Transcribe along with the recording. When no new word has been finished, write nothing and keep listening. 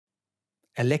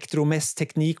Electromess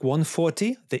Technique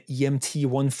 140, the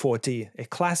EMT-140, a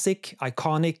classic,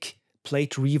 iconic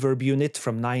plate reverb unit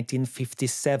from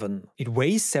 1957. It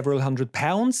weighs several hundred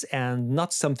pounds and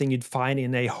not something you'd find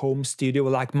in a home studio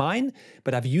like mine,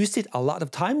 but I've used it a lot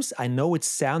of times. I know it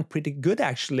sounds pretty good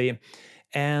actually.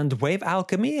 And Wave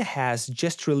Alchemy has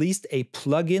just released a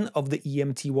plugin of the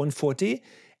EMT-140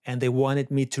 and they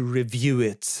wanted me to review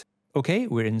it. Okay,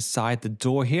 we're inside the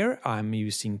door here. I'm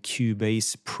using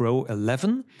Cubase Pro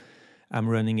 11. I'm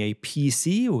running a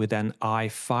PC with an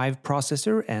i5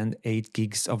 processor and 8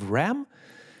 gigs of RAM.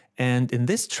 And in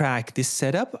this track, this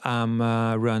setup, I'm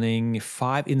running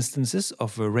 5 instances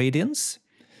of Radiance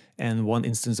and 1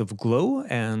 instance of Glow,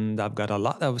 and I've got a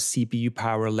lot of CPU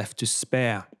power left to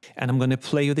spare. And I'm going to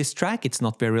play you this track. It's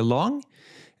not very long.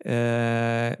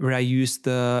 Where I use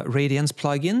the Radiance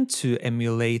plugin to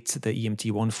emulate the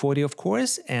EMT-140, of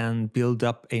course, and build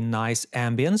up a nice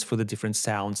ambience for the different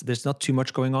sounds. There's not too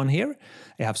much going on here.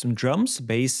 I have some drums,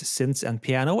 bass, synths, and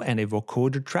piano, and a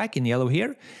vocoder track in yellow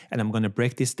here. And I'm going to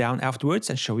break this down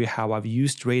afterwards and show you how I've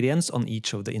used Radiance on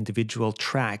each of the individual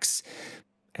tracks.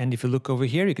 And if you look over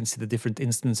here, you can see the different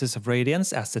instances of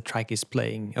Radiance as the track is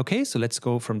playing. Okay, so let's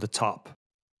go from the top.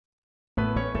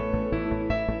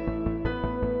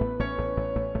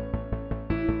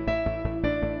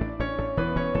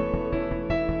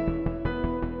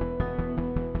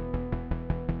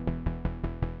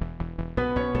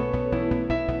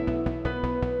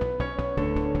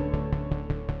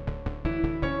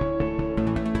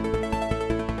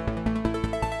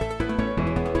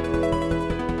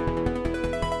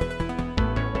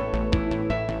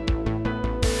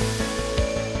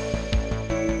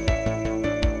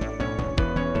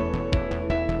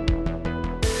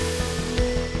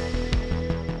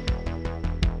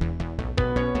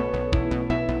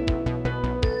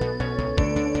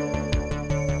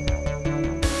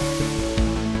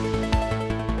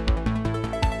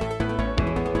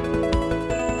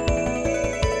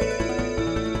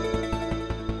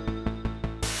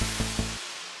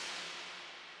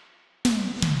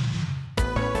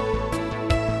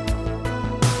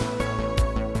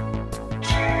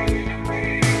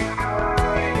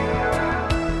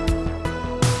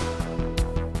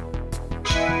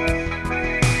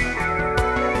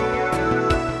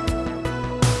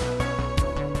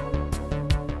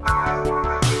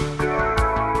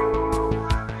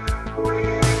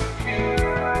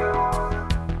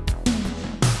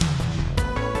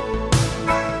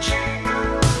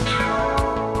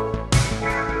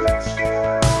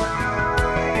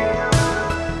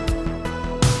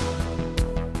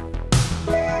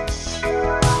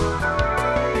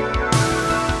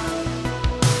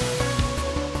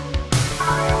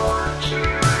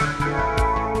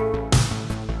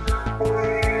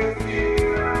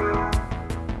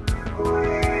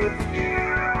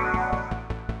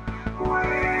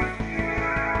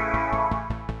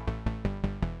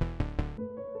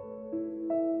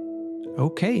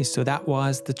 Okay, so that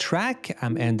was the track.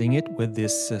 I'm ending it with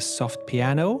this soft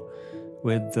piano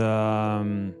with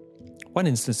 1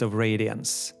 instance of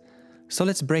Radiance. So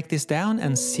let's break this down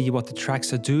and see what the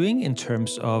tracks are doing in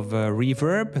terms of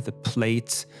reverb, the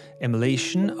plate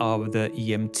emulation of the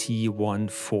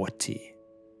EMT-140.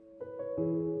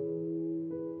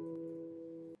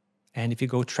 And if you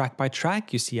go track by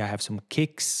track, you see I have some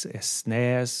kicks,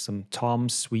 snares, some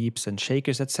toms, sweeps and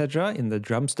shakers, etc. in the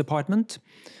drums department.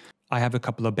 I have a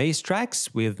couple of bass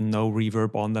tracks with no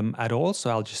reverb on them at all, so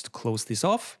I'll just close this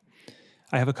off.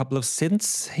 I have a couple of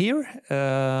synths here.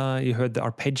 You heard the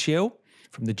arpeggio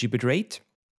from the Jupiter 8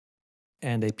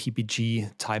 and a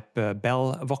PPG type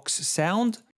bell vox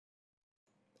sound.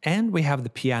 And we have the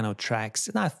piano tracks,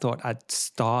 and I thought I'd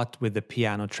start with the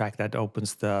piano track that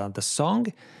opens the song.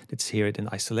 Let's hear it in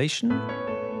isolation.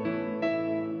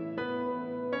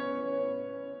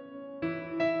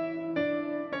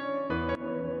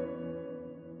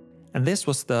 And this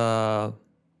was the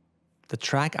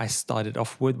track I started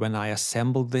off with when I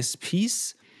assembled this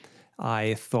piece.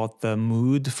 I thought the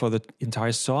mood for the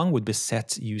entire song would be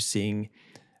set using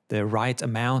the right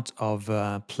amount of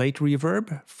plate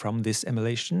reverb from this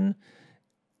emulation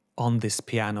on this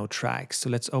piano track. So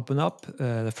let's open up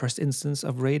the first instance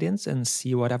of Radiance and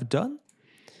see what I've done.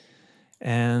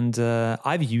 And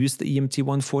I've used the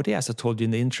EMT-140, as I told you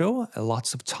in the intro,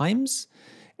 lots of times.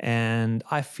 And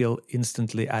I feel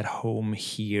instantly at home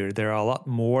here. There are a lot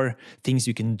more things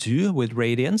you can do with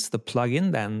Radiance, the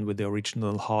plugin, than with the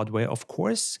original hardware, of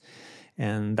course.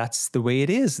 And that's the way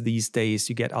it is these days.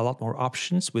 You get a lot more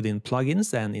options within plugins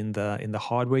than in the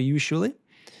hardware usually.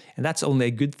 And that's only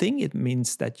a good thing. It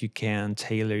means that you can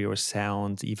tailor your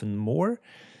sound even more.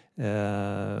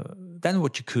 than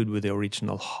what you could with the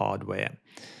original hardware.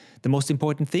 The most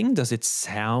important thing, does it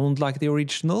sound like the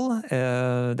original?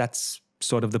 That's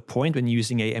sort of the point when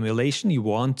using a emulation. You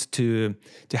want to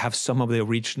have some of the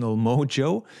original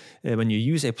mojo when you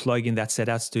use a plugin that's set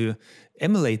out to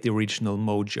emulate the original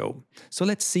mojo. So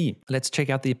let's see. Let's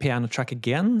check out the piano track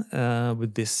again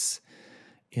with this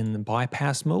in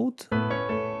bypass mode.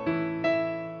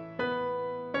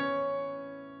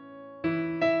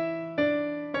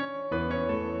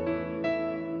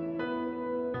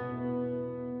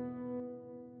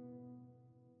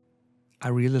 I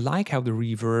really like how the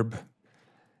reverb,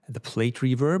 the plate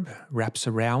reverb, wraps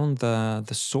around the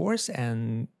source,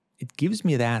 and it gives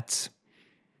me that,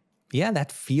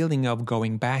 that feeling of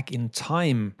going back in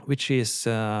time, which is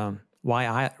why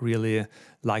I really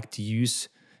like to use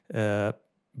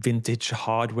vintage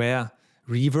hardware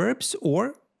reverbs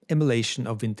or emulation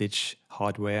of vintage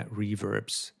hardware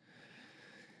reverbs.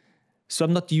 So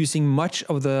I'm not using much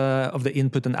of the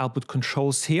input and output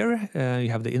controls here. You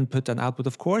have the input and output,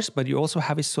 of course, but you also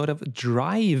have a sort of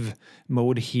drive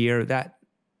mode here that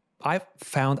I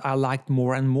found I liked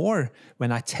more and more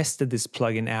when I tested this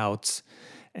plugin out.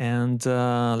 And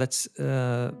let's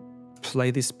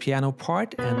play this piano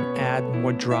part and add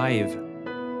more drive.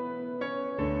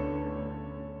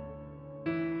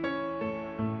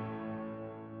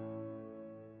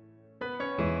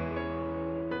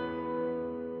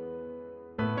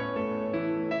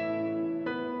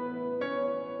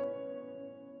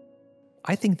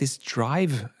 I think this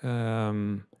drive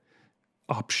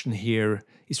option here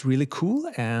is really cool,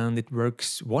 and it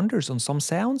works wonders on some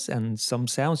sounds, and some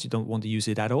sounds you don't want to use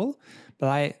it at all. But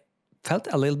I felt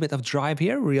a little bit of drive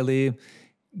here, really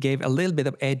gave a little bit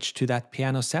of edge to that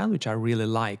piano sound, which I really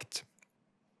liked.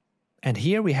 And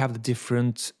here we have the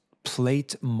different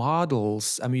plate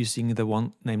models. I'm using the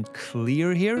one named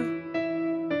Clear here.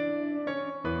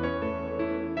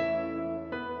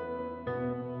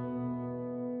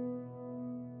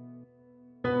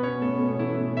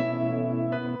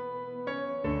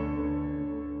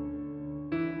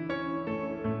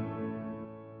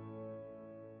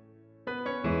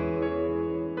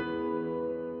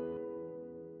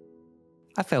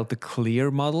 I felt the Clear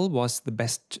model was the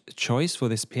best choice for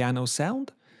this piano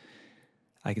sound.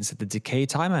 I can set the decay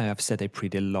time. I have set a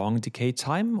pretty long decay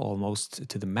time, almost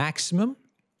to the maximum.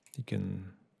 You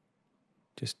can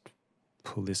just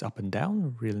pull this up and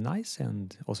down, really nice,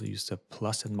 and also use the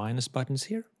plus and minus buttons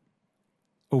here.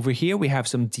 Over here we have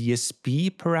some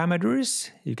DSP parameters.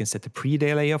 You can set the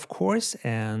pre-delay, of course,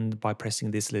 and by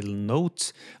pressing this little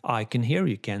note icon here,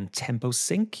 you can tempo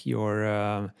sync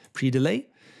your pre-delay.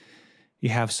 You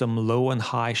have some low and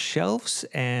high shelves,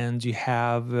 and you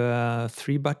have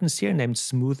 3 buttons here named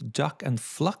Smooth, Duck, and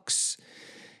Flux.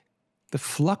 The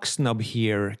Flux knob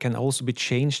here can also be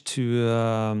changed to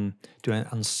an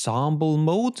ensemble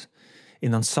mode.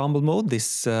 In ensemble mode,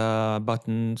 this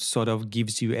button sort of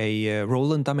gives you a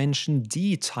Roland Dimension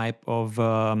D type of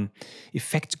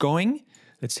effect going.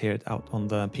 Let's hear it out on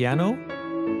the piano.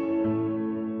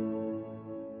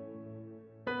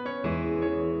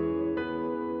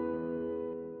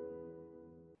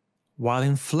 While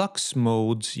in Flux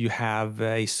mode, you have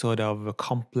a sort of a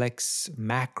complex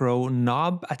macro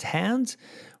knob at hand,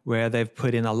 where they've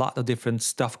put in a lot of different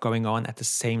stuff going on at the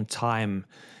same time.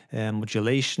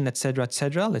 Modulation, etc.,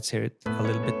 etc. Let's hear it a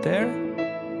little bit there.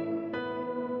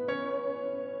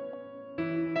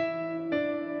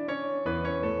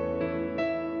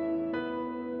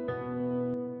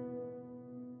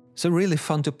 So really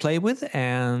fun to play with,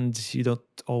 and you don't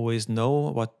always know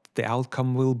what the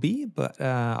outcome will be, but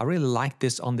I really like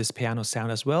this on this piano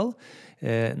sound as well.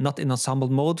 Not in ensemble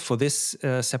mode for this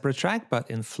separate track,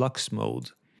 but in Flux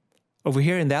mode. Over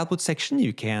here in the output section,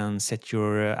 you can set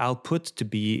your output to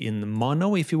be in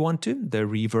mono if you want to, the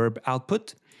reverb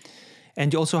output.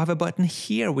 And you also have a button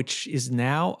here which is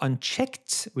now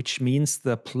unchecked, which means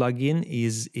the plugin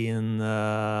is in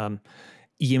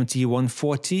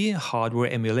EMT-140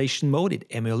 hardware emulation mode. It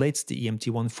emulates the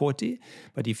EMT-140,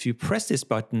 but if you press this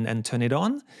button and turn it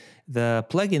on, the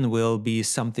plugin will be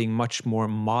something much more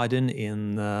modern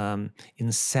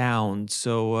in sound.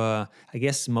 So I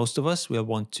guess most of us will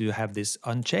want to have this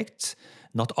unchecked,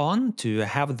 not on, to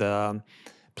have the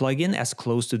plugin as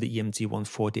close to the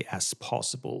EMT-140 as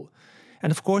possible. And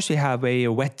of course, you have a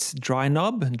wet-dry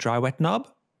knob, dry-wet knob.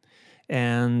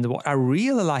 And what I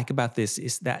really like about this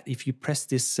is that if you press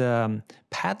this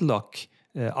padlock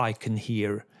icon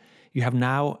here, you have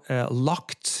now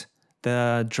locked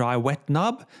the dry-wet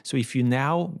knob. So if you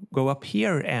now go up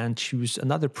here and choose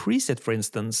another preset, for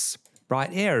instance,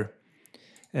 Bright Air,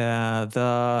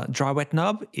 The dry wet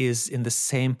knob is in the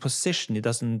same position. It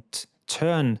doesn't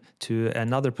turn to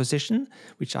another position,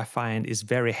 which I find is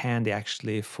very handy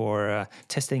actually for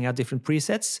testing out different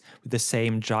presets with the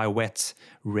same dry wet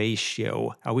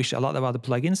ratio. I wish a lot of other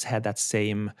plugins had that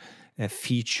same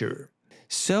feature.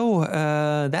 So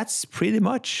that's pretty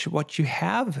much what you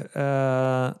have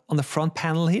on the front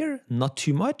panel here. Not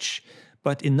too much,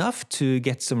 but enough to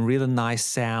get some really nice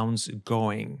sounds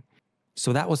going.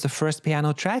 So that was the first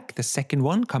piano track. The second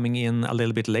one coming in a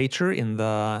little bit later in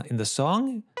the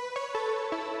song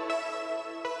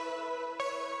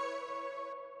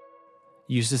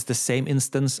uses the same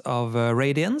instance of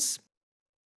Radiance,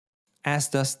 as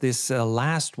does this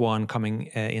last one coming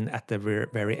in at the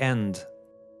very end.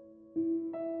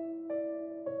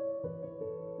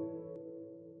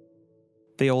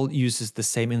 They all uses the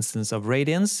same instance of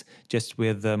Radiance, just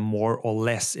with more or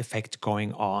less effect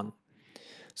going on.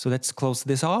 So let's close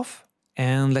this off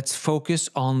and let's focus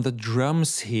on the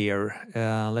drums here.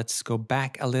 Let's go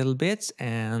back a little bit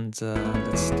and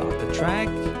let's start the track.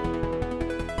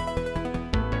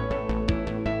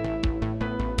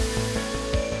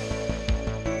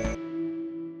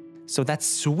 So that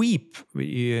sweep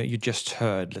you just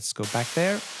heard, let's go back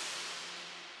there.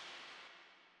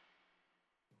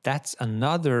 That's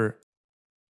another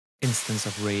instance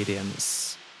of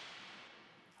Radiance.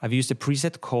 I've used a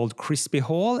preset called Crispy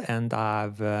Hall, and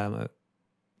I've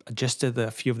adjusted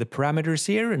a few of the parameters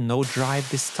here. No drive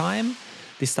this time.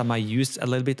 This time I used a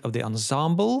little bit of the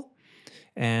ensemble,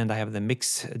 and I have the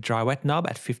mix dry wet knob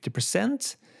at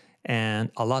 50%,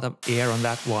 and a lot of air on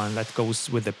that one that goes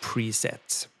with the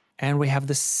preset. And we have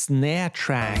the snare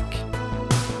track.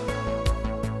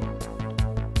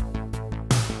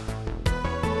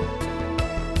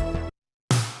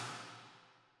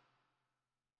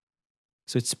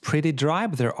 So it's pretty dry,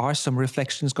 but there are some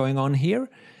reflections going on here.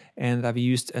 And I've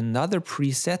used another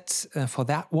preset for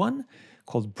that one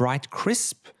called Bright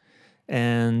Crisp.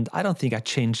 And I don't think I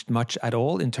changed much at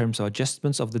all in terms of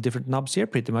adjustments of the different knobs here.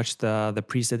 Pretty much the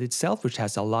preset itself, which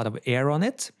has a lot of air on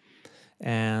it.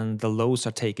 And the lows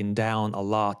are taken down a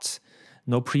lot.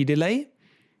 No pre-delay.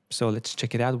 So let's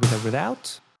check it out with or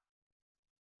without.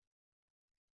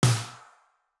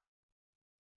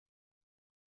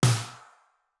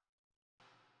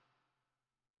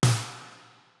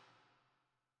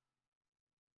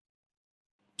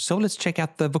 So let's check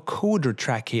out the vocoder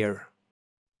track here.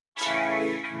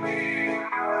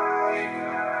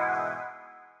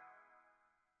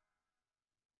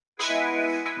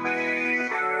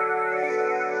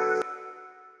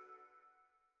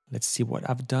 Let's see what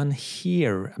I've done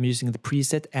here. I'm using the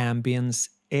preset Ambience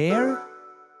Air.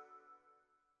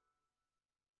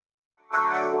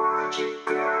 I want to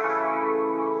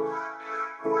go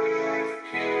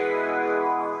with you.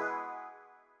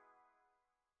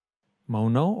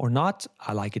 Mono or not,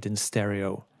 I like it in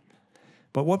stereo.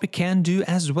 But what we can do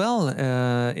as well,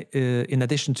 in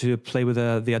addition to play with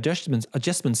the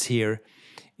adjustments here,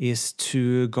 is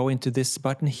to go into this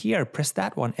button here, press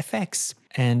that one, FX.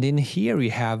 And in here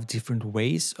you have different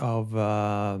ways of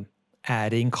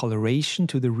adding coloration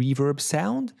to the reverb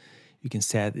sound. You can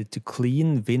set it to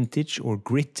clean, vintage, or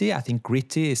gritty. I think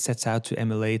gritty sets out to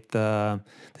emulate the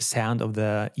sound of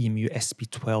the EMU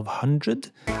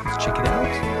SP1200. Let's check it out.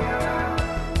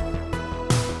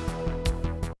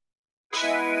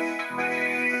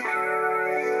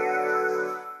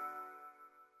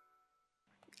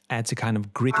 Adds a kind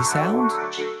of gritty sound.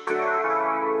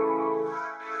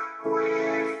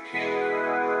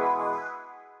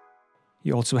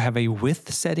 You also have a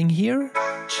width setting here. You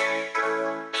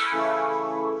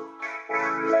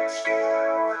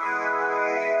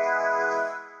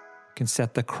can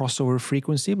set the crossover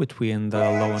frequency between the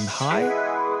low and high.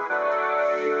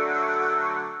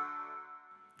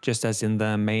 Just as in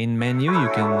the main menu, you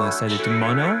can set it to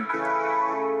mono.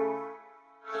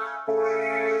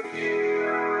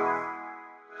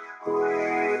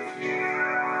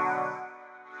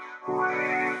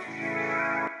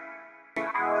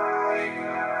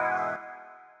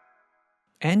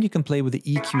 And you can play with the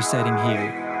EQ setting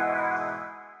here.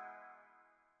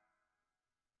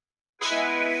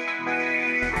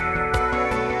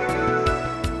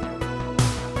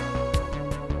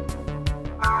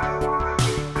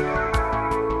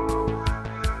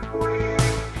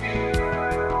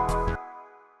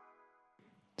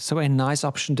 So a nice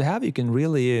option to have. You can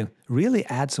really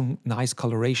add some nice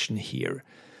coloration here.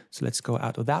 So let's go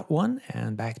out of that one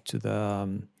and back to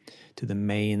the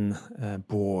main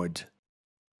board.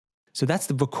 So that's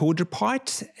the vocoder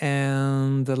part,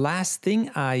 and the last thing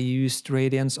I used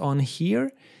Radiance on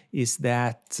here is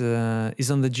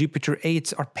on the Jupiter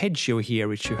 8 arpeggio here,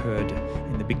 which you heard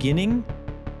in the beginning.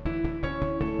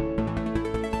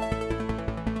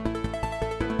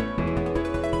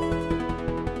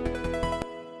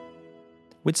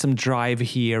 With some drive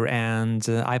here, and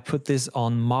I put this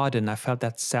on modern. I felt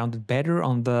that sounded better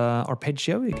on the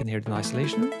arpeggio. You can hear it in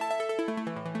isolation.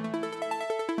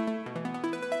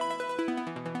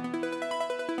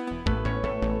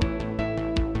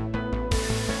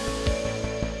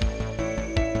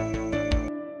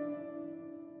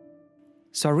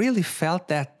 So I really felt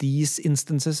that these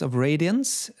instances of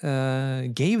Radiance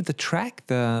gave the track,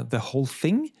 the whole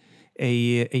thing,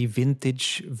 a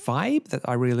vintage vibe that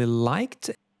I really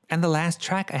liked. And the last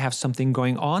track I have something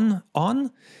going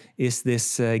on is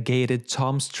this gated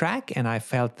toms track, and I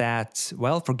felt that,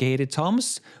 well, for gated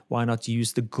toms, why not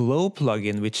use the Glow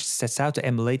plugin, which sets out to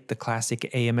emulate the classic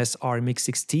AMS RMX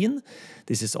 16.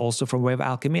 This is also from Wave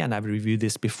Alchemy, and I've reviewed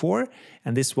this before,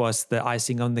 and this was the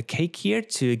icing on the cake here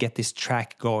to get this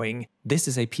track going. This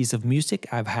is a piece of music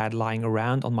I've had lying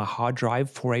around on my hard drive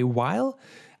for a while.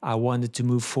 I wanted to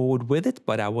move forward with it,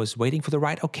 but I was waiting for the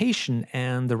right occasion,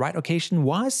 and the right occasion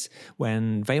was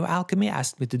when Wave Alchemy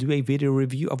asked me to do a video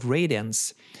review of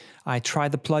Radiance. I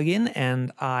tried the plugin,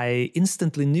 and I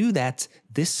instantly knew that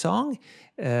this song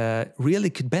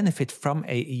really could benefit from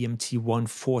a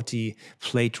EMT-140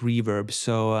 plate reverb,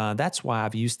 so that's why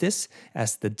I've used this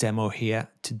as the demo here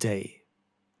today.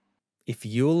 If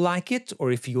you'll like it,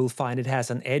 or if you'll find it has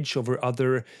an edge over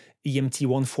other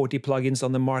EMT-140 plugins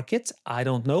on the market, I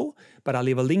don't know, but I'll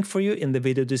leave a link for you in the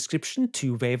video description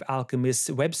to Wave Alchemy's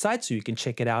website so you can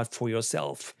check it out for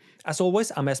yourself. As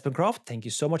always, I'm Espen Croft. Thank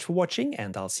you so much for watching,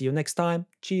 and I'll see you next time.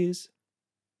 Cheers!